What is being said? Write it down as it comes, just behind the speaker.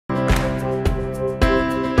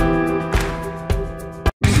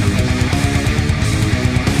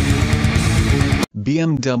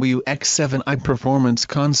BMW X7 iPerformance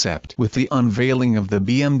concept. With the unveiling of the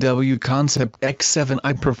BMW Concept X7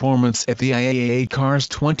 iPerformance at the LMT Cars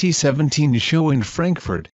 2017 show in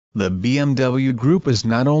Frankfurt, the BMW Group is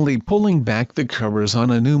not only pulling back the covers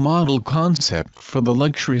on a new model concept for the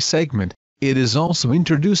luxury segment, it is also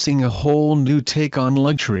introducing a whole new take on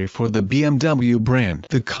luxury for the BMW brand.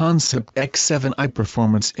 The Concept X7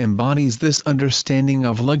 iPerformance embodies this understanding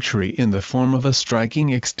of luxury in the form of a striking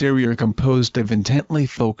exterior composed of intently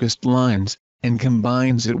focused lines, and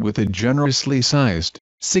combines it with a generously sized,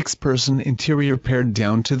 six-person interior pared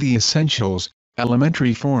down to the essentials,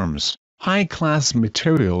 elementary forms, high-class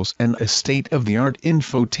materials and a state-of-the-art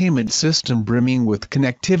infotainment system brimming with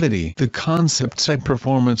connectivity. The Concept's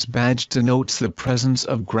iPerformance badge denotes the presence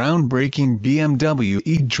of groundbreaking BMW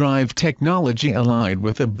e-drive technology allied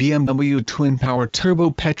with a BMW twin-power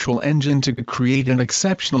turbo petrol engine to create an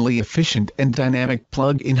exceptionally efficient and dynamic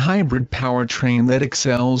plug-in hybrid powertrain that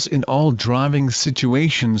excels in all driving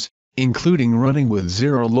situations, including running with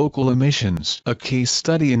zero local emissions. A case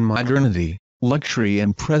study in modernity, luxury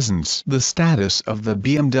and presence. The status of the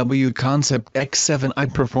BMW Concept X7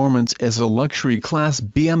 iPerformance as a luxury class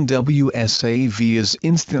BMW SUV is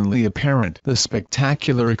instantly apparent. The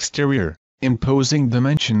spectacular exterior, imposing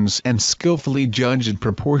dimensions and skillfully judged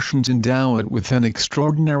proportions endow it with an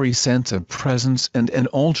extraordinary sense of presence and an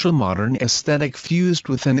ultra-modern aesthetic fused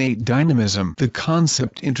with innate dynamism. The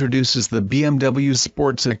concept introduces the BMW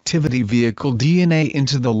sports activity vehicle DNA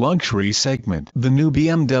into the luxury segment. The new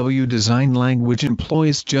BMW design language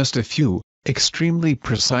employs just a few, extremely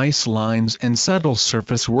precise lines and subtle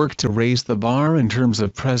surface work to raise the bar in terms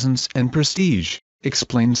of presence and prestige,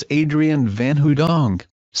 explains Adrian van Hoedong,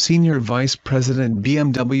 Senior Vice President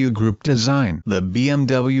BMW Group Design. The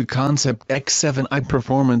BMW Concept X7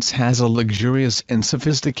 iPerformance has a luxurious and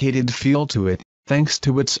sophisticated feel to it, thanks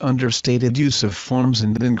to its understated use of forms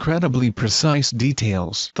and incredibly precise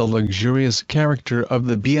details. The luxurious character of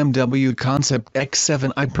the BMW Concept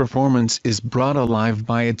X7 iPerformance is brought alive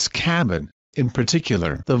by its cabin. In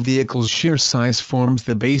particular, the vehicle's sheer size forms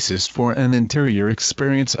the basis for an interior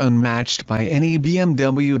experience unmatched by any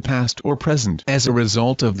BMW past or present. As a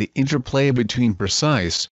result of the interplay between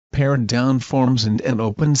precise, pared-down forms and an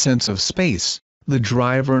open sense of space, the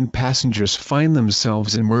driver and passengers find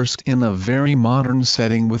themselves immersed in a very modern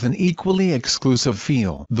setting with an equally exclusive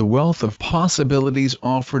feel. The wealth of possibilities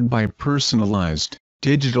offered by personalized,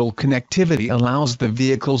 digital connectivity allows the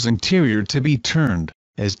vehicle's interior to be turned,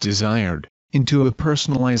 as desired, into a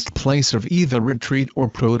personalized place of either retreat or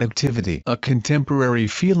productivity. A contemporary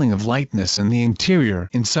feeling of lightness in the interior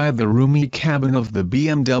inside the roomy cabin of the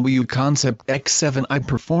BMW Concept X7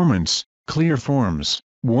 iPerformance, clear forms,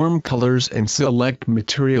 warm colors and select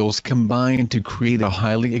materials combine to create a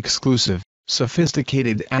highly exclusive,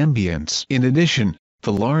 sophisticated ambience. In addition,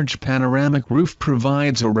 the large panoramic roof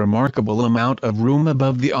provides a remarkable amount of room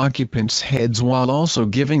above the occupants' heads while also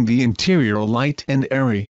giving the interior a light and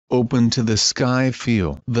airy, open to the sky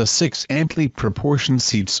feel. The 6 amply proportioned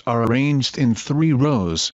seats are arranged in 3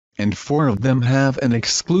 rows, and 4 of them have an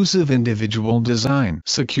exclusive individual design.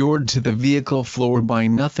 Secured to the vehicle floor by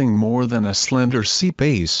nothing more than a slender seat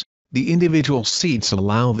base, the individual seats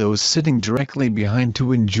allow those sitting directly behind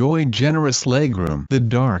to enjoy generous legroom. The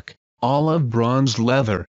dark, olive bronze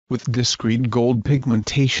leather, with discreet gold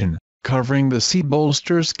pigmentation, covering the seat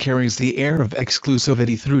bolsters carries the air of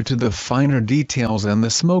exclusivity through to the finer details, and the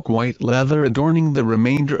smoke-white leather adorning the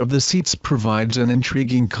remainder of the seats provides an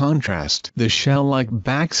intriguing contrast. The shell-like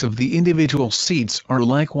backs of the individual seats are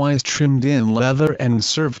likewise trimmed in leather and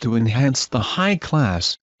serve to enhance the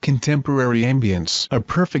high-class, contemporary ambience. A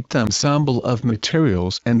perfect ensemble of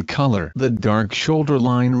materials and color. The dark shoulder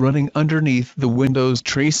line running underneath the windows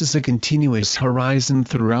traces a continuous horizon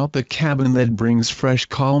throughout the cabin that brings fresh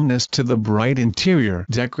calmness to the bright interior.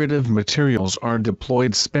 Decorative materials are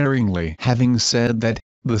deployed sparingly. Having said that,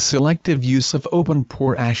 the selective use of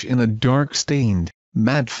open-pore ash in a dark stained,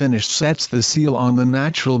 matte finish sets the seal on the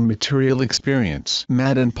natural material experience.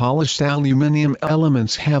 Matte and polished aluminum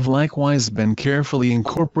elements have likewise been carefully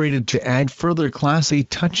incorporated to add further classy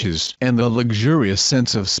touches, and the luxurious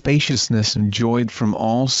sense of spaciousness enjoyed from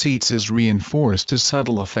all seats is reinforced to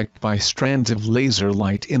subtle effect by strands of laser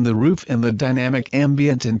light in the roof and the dynamic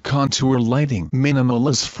ambient and contour lighting.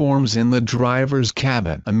 Minimalist forms in the driver's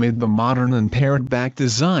cabin. Amid the modern and pared-back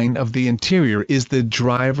design of the interior is the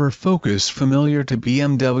driver focus familiar to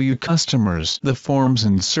BMW customers. The forms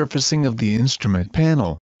and surfacing of the instrument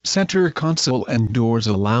panel, center console and doors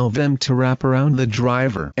allow them to wrap around the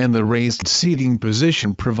driver, and the raised seating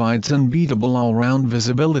position provides unbeatable all-round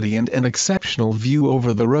visibility and an exceptional view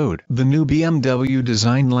over the road. The new BMW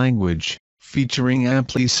design language, featuring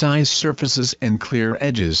amply sized surfaces and clear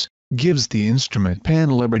edges, gives the instrument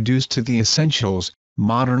panel a reduced to the essentials,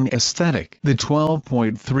 modern aesthetic. The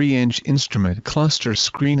 12.3-inch instrument cluster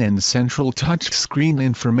screen and central touchscreen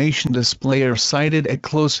information display are sited at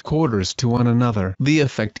close quarters to one another. The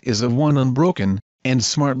effect is of one unbroken, and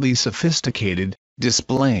smartly sophisticated,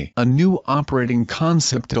 display. A new operating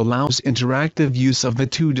concept allows interactive use of the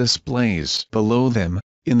two displays. Below them,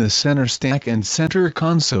 in the center stack and center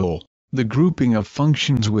console, the grouping of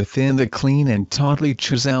functions within the clean and tautly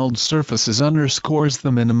chiseled surfaces underscores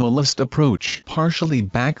the minimalist approach. Partially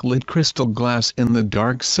backlit crystal glass in the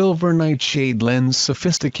dark silver nightshade lends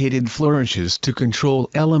sophisticated flourishes to control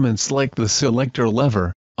elements like the selector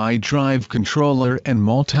lever, iDrive controller and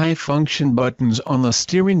multi-function buttons on the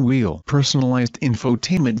steering wheel. Personalized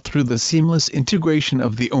infotainment through the seamless integration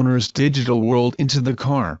of the owner's digital world into the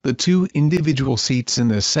car. The two individual seats in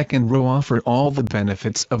the second row offer all the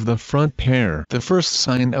benefits of the front pair. The first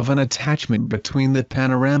sign of an attachment between the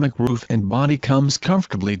panoramic roof and body comes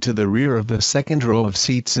comfortably to the rear of the second row of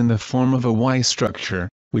seats in the form of a Y structure,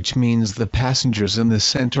 which means the passengers in the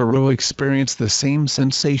center row experience the same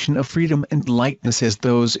sensation of freedom and lightness as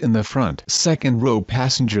those in the front. Second row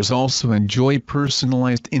passengers also enjoy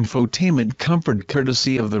personalized infotainment comfort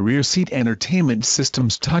courtesy of the rear seat entertainment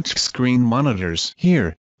system's touchscreen monitors.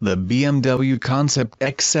 Here, the BMW Concept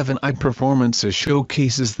X7 iPerformance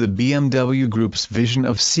showcases the BMW Group's vision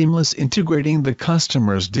of seamless integrating the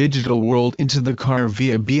customer's digital world into the car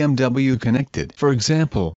via BMW Connected. For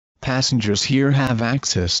example, passengers here have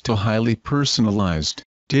access to highly personalized,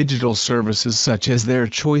 digital services such as their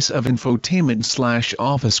choice of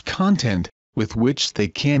infotainment/office content, with which they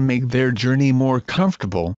can make their journey more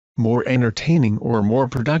comfortable, more entertaining or more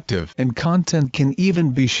productive. And content can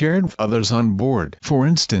even be shared with others on board. For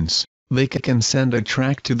instance, they can send a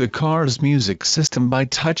track to the car's music system by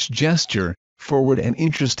touch gesture, forward an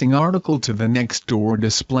interesting article to the next door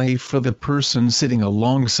display for the person sitting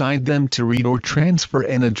alongside them to read, or transfer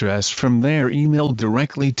an address from their email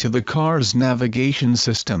directly to the car's navigation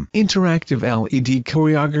system. Interactive LED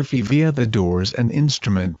choreography via the doors and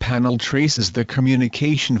instrument panel traces the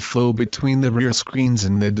communication flow between the rear screens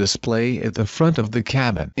and the display at the front of the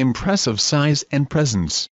cabin. Impressive size and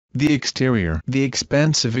presence. The exterior. The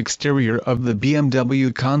expansive exterior of the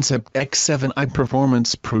BMW Concept X7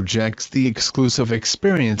 iPerformance projects the exclusive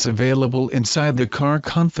experience available inside the car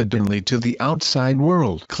confidently to the outside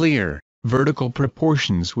world. Clear, vertical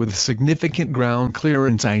proportions with significant ground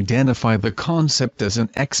clearance identify the concept as an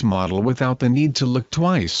X model without the need to look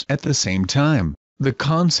twice. At the same time, the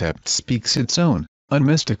concept speaks its own,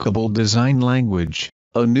 unmistakable design language,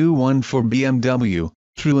 a new one for BMW,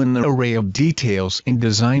 through an array of details and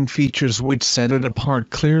design features which set it apart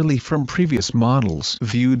clearly from previous models.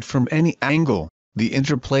 Viewed from any angle, the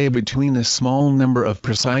interplay between a small number of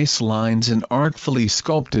precise lines and artfully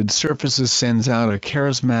sculpted surfaces sends out a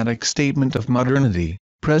charismatic statement of modernity,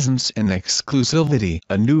 presence and exclusivity.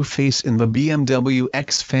 A new face in the BMW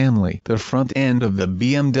X family. The front end of the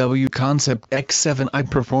BMW Concept X7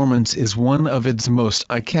 iPerformance is one of its most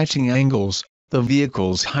eye-catching angles, the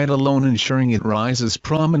vehicle's height alone ensuring it rises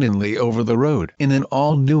prominently over the road. In an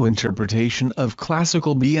all-new interpretation of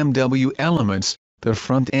classical BMW elements, the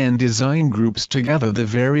front-end design groups together the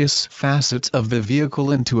various facets of the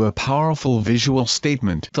vehicle into a powerful visual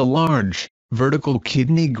statement. The large, vertical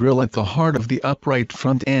kidney grille at the heart of the upright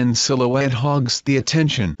front-end silhouette hogs the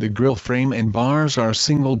attention. The grille frame and bars are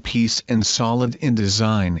single-piece and solid in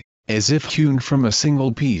design, as if hewn from a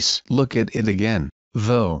single piece. Look at it again,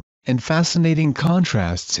 though, and fascinating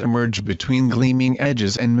contrasts emerge between gleaming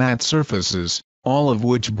edges and matte surfaces, all of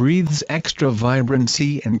which breathes extra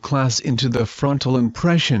vibrancy and class into the frontal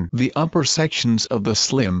impression. The upper sections of the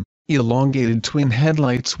slim, elongated twin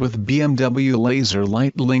headlights with BMW laser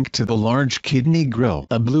light linked to the large kidney grille.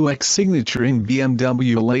 A blue X signature in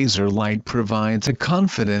BMW laser light provides a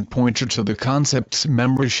confident pointer to the concept's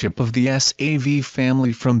membership of the SAV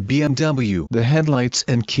family from BMW. The headlights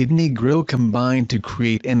and kidney grille combine to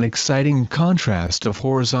create an exciting contrast of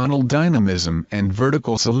horizontal dynamism and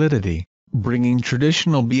vertical solidity, bringing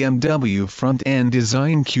traditional BMW front-end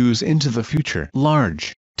design cues into the future.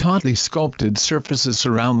 Large, tautly sculpted surfaces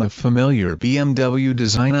surround the familiar BMW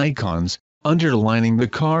design icons, underlining the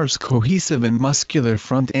car's cohesive and muscular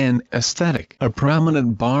front-end aesthetic. A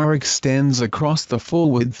prominent bar extends across the full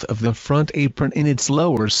width of the front apron in its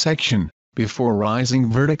lower section, before rising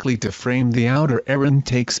vertically to frame the outer air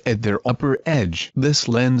intakes at their upper edge. This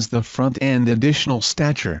lends the front end additional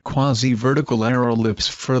stature. Quasi-vertical aero lips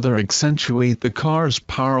further accentuate the car's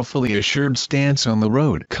powerfully assured stance on the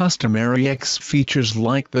road. Customary X features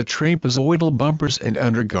like the trapezoidal bumpers and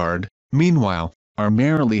underguard, meanwhile, are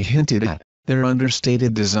merely hinted at, their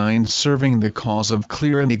understated design serving the cause of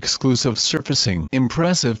clear and exclusive surfacing.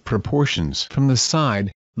 Impressive proportions. From the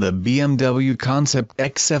side, the BMW Concept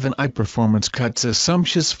X7 iPerformance cuts a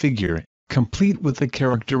sumptuous figure, complete with the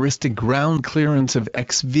characteristic ground clearance of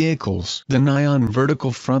X vehicles. The nigh-on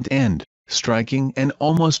vertical front end, striking and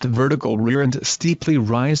almost vertical rear and steeply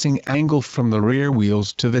rising angle from the rear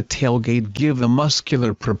wheels to the tailgate give the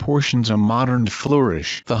muscular proportions a modern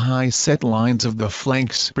flourish. The high-set lines of the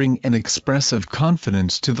flanks bring an expressive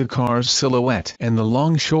confidence to the car's silhouette, and the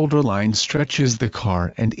long shoulder line stretches the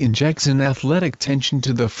car and injects an athletic tension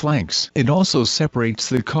to the flanks. It also separates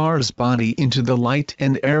the car's body into the light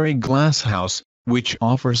and airy glasshouse, which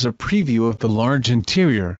offers a preview of the large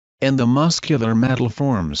interior and the muscular metal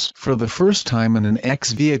forms. For the first time in an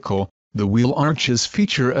X vehicle, the wheel arches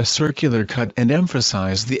feature a circular cut and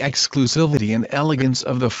emphasize the exclusivity and elegance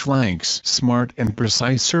of the flanks. Smart and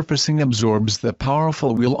precise surfacing absorbs the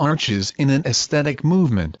powerful wheel arches in an aesthetic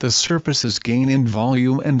movement. The surfaces gain in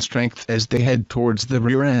volume and strength as they head towards the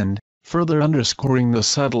rear end, further underscoring the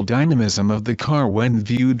subtle dynamism of the car when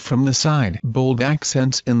viewed from the side. Bold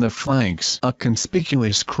accents in the flanks. A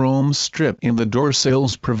conspicuous chrome strip in the door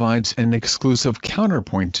sills provides an exclusive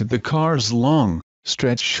counterpoint to the car's long,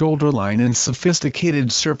 stretched shoulder line and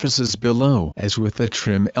sophisticated surfaces below. As with the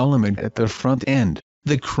trim element at the front end,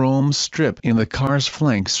 the chrome strip in the car's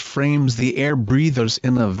flanks frames the air breathers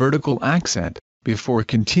in a vertical accent, before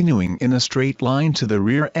continuing in a straight line to the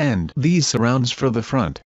rear end. These surrounds for the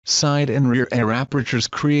front, side and rear air apertures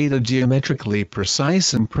create a geometrically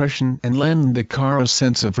precise impression and lend the car a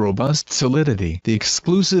sense of robust solidity. The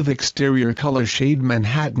exclusive exterior color shade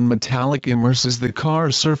Manhattan Metallic immerses the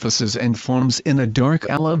car's surfaces and forms in a dark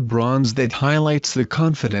olive bronze that highlights the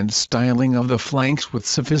confident styling of the flanks with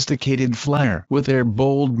sophisticated flair. With their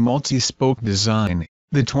bold multi-spoke design,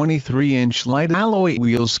 the 23-inch light alloy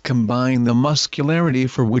wheels combine the muscularity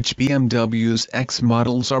for which BMW's X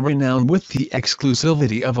models are renowned with the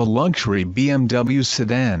exclusivity of a luxury BMW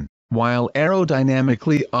sedan, while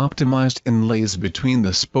aerodynamically optimized inlays between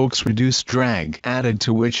the spokes reduce drag, added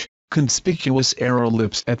to which, conspicuous aero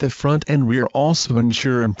lips at the front and rear also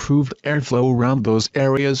ensure improved airflow around those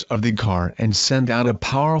areas of the car and send out a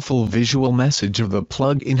powerful visual message of the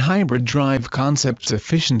plug-in hybrid drive concept's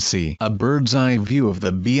efficiency. A bird's-eye view of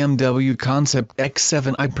the BMW Concept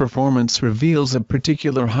X7 iPerformance reveals a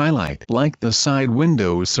particular highlight. Like the side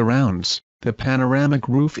window surrounds, the panoramic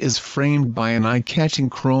roof is framed by an eye-catching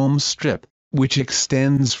chrome strip, which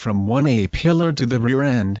extends from one A-pillar to the rear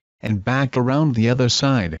end, and back around the other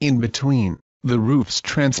side. In between, the roof's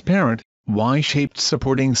transparent, Y-shaped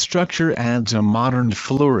supporting structure adds a modern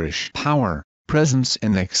flourish. Power, presence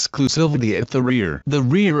and exclusivity at the rear. The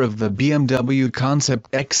rear of the BMW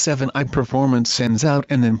Concept X7 iPerformance sends out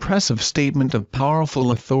an impressive statement of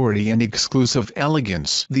powerful authority and exclusive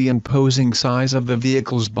elegance. The imposing size of the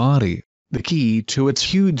vehicle's body, the key to its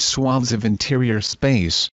huge swaths of interior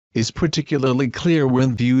space, is particularly clear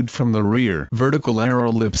when viewed from the rear. Vertical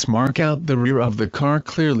aero lips mark out the rear of the car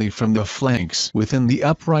clearly from the flanks. Within the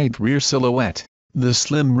upright rear silhouette, the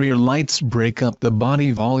slim rear lights break up the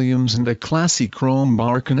body volumes and a classy chrome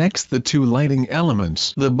bar connects the two lighting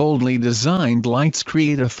elements. The boldly designed lights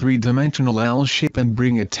create a three-dimensional L shape and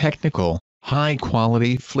bring a technical,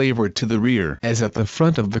 high-quality flavor to the rear. As at the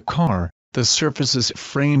front of the car, the surfaces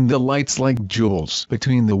frame the lights like jewels.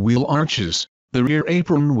 Between the wheel arches, the rear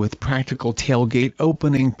apron with practical tailgate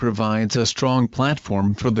opening provides a strong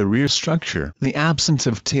platform for the rear structure. The absence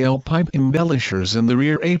of tailpipe embellishers in the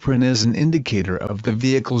rear apron is an indicator of the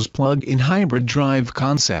vehicle's plug-in hybrid drive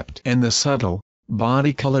concept. And the subtle,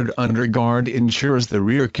 body-colored underguard ensures the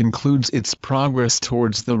rear concludes its progress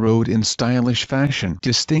towards the road in stylish fashion.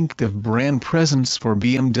 Distinctive brand presence for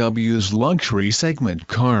BMW's luxury segment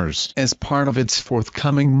cars. As part of its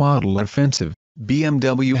forthcoming model offensive,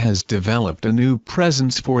 BMW has developed a new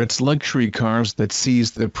presence for its luxury cars that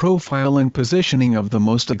sees the profile and positioning of the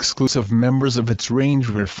most exclusive members of its range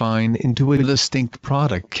refined into a distinct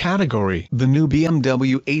product category. The new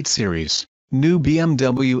BMW 8 Series, new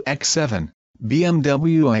BMW X7,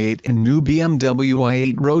 BMW i8 and new BMW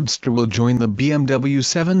i8 Roadster will join the BMW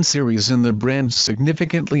 7 Series in the brand's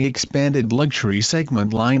significantly expanded luxury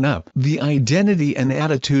segment lineup. The identity and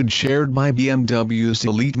attitude shared by BMW's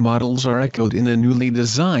elite models are echoed in a newly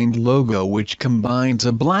designed logo which combines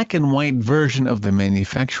a black and white version of the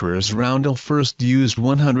manufacturer's roundel first used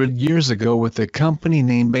 100 years ago with the company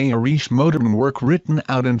name Bayerisch Motorenwerk written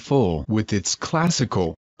out in full. With its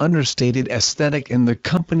classical, understated aesthetic and the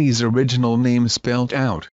company's original name spelled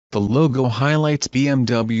out, The logo highlights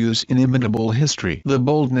BMW's inimitable history, the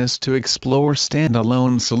boldness to explore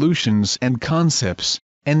standalone solutions and concepts,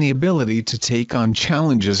 and the ability to take on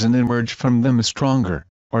challenges and emerge from them stronger,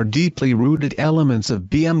 are deeply rooted elements of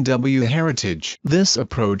BMW heritage. This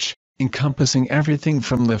approach, encompassing everything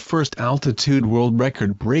from the first altitude world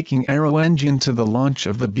record-breaking aero engine to the launch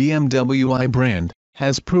of the BMW i brand,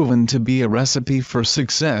 has proven to be a recipe for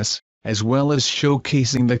success, as well as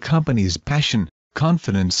showcasing the company's passion,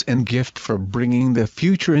 confidence and gift for bringing the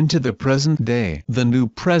future into the present day. The new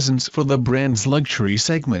presence for the brand's luxury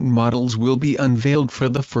segment models will be unveiled for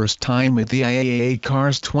the first time at the IAA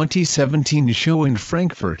Cars 2017 show in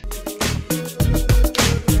Frankfurt.